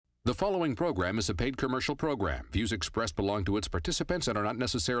The following program is a paid commercial program. Views expressed belong to its participants and are not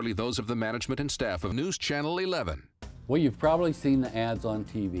necessarily those of the management and staff of News Channel 11. Well, you've probably seen the ads on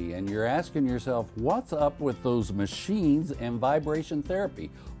TV and you're asking yourself, what's up with those machines and vibration therapy?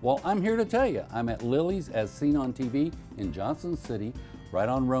 Well, I'm here to tell you. I'm at Lily's as seen on TV in Johnson City, right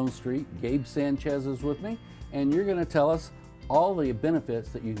on Roan Street. Gabe Sanchez is with me, and you're going to tell us all the benefits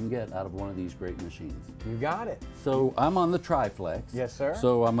that you can get out of one of these great machines. You got it. So I'm on the Triflex. Yes, sir.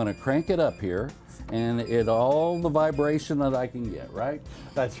 So I'm going to crank it up here, and it all the vibration that I can get, right?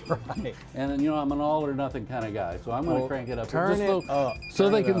 That's right. And you know, I'm an all or nothing kind of guy, so I'm going to crank it up. Turn it up. So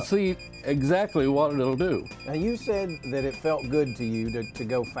they can see exactly what it'll do. Now you said that it felt good to you to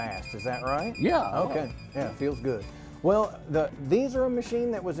go fast. Is that right? Yeah. Okay. Yeah, it feels good. Well, these are a machine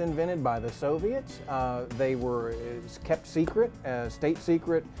that was invented by the Soviets. They were kept secret, state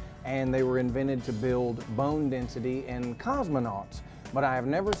secret, and they were invented to build bone density in cosmonauts. But I have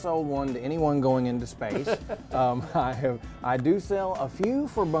never sold one to anyone going into space. I do sell a few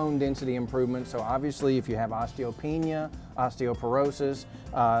for bone density improvement. So obviously, if you have osteopenia, osteoporosis,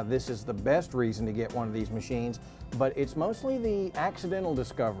 this is the best reason to get one of these machines. But it's mostly the accidental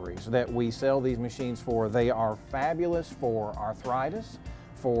discoveries that we sell these machines for. They are fabulous for arthritis,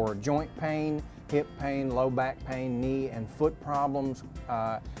 for joint pain, hip pain, low back pain, knee and foot problems,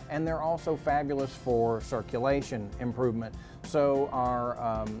 and they're also fabulous for circulation improvement. So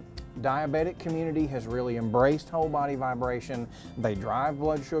our diabetic community has really embraced whole body vibration. They drive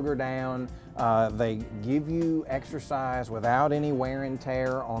blood sugar down. They give you exercise without any wear and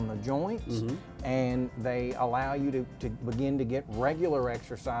tear on the joints, and they allow you to begin to get regular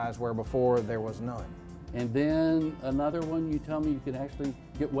exercise where before there was none. And then another one, you tell me you can actually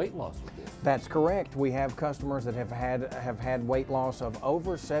get weight loss with this. That's correct. We have customers that have had weight loss of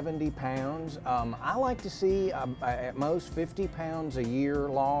over 70 pounds. I like to see at most 50 pounds a year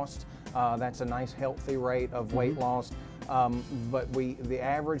lost. That's a nice healthy rate of weight loss. But the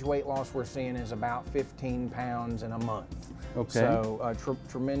average weight loss we're seeing is about 15 pounds in a month. Okay. So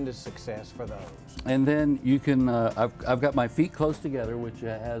tremendous success for those. And then you can, I've got my feet close together, which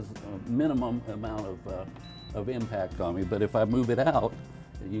has a minimum amount of impact on me. But if I move it out,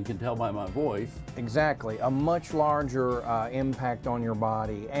 you can tell by my voice. Exactly, a much larger impact on your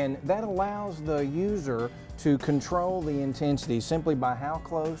body. And that allows the user to control the intensity simply by how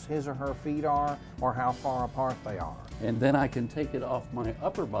close his or her feet are or how far apart they are. And then I can take it off my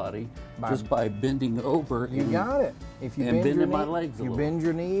upper body just by bending over. You got it. If you bend my legs a little. You bend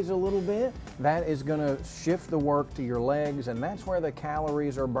your knees a little bit, that is going to shift the work to your legs, and that's where the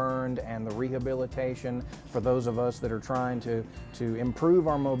calories are burned and the rehabilitation for those of us that are trying to improve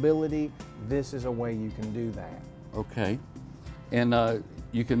our mobility. This is a way you can do that. Okay. And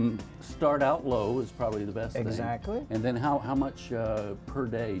you can start out low is probably the best thing. Exactly. And then how much per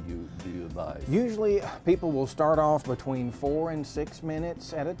day do you advise? Usually people will start off between 4 and 6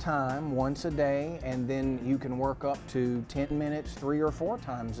 minutes at a time, once a day, and then you can work up to 10 minutes 3 or 4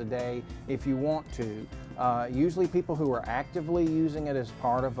 times a day if you want to. Usually people who are actively using it as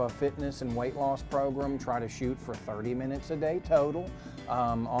part of a fitness and weight loss program try to shoot for 30 minutes a day total.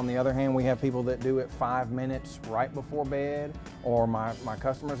 On the other hand, we have people that do it 5 minutes right before bed, or my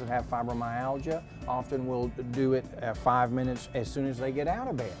customers that have fibromyalgia often will do it at 5 minutes as soon as they get out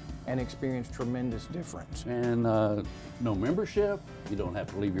of bed and experience tremendous difference. And no membership, you don't have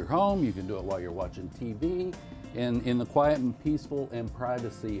to leave your home, you can do it while you're watching TV. And in the quiet and peaceful and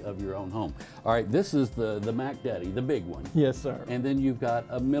privacy of your own home. All right, this is the Mac Daddy, the big one. Yes, sir. And then you've got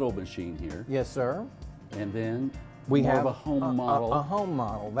a middle machine here. Yes, sir. And then we have a home model. A home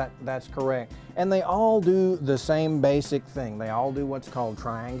model, that's correct. And they all do the same basic thing. They all do what's called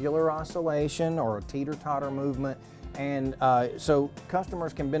triangular oscillation or a teeter-totter movement. And so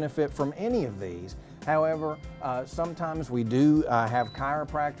customers can benefit from any of these. However, sometimes we do have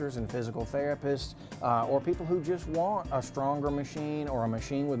chiropractors and physical therapists or people who just want a stronger machine or a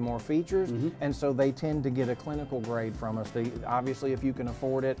machine with more features, and so they tend to get a clinical grade from us. Obviously, if you can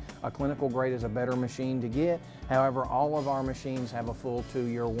afford it, a clinical grade is a better machine to get. However, all of our machines have a full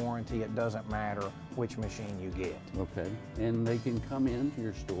 2-year warranty. It doesn't matter which machine you get. Okay, and they can come into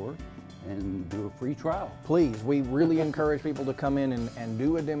your store and do a free trial. Please, we really encourage people to come in and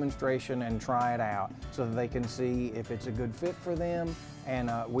do a demonstration and try it out so that they can see if it's a good fit for them.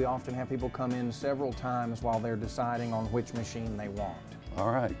 And we often have people come in several times while they're deciding on which machine they want.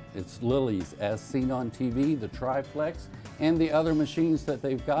 All right, it's Lily's as seen on TV, the Triflex, and the other machines that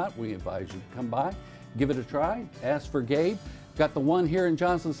they've got. We advise you to come by, give it a try, ask for Gabe. Got the one here in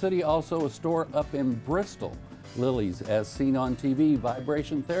Johnson City, also a store up in Bristol. Lily's as seen on TV,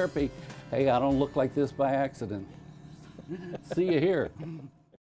 vibration therapy. Hey, I don't look like this by accident. See you here.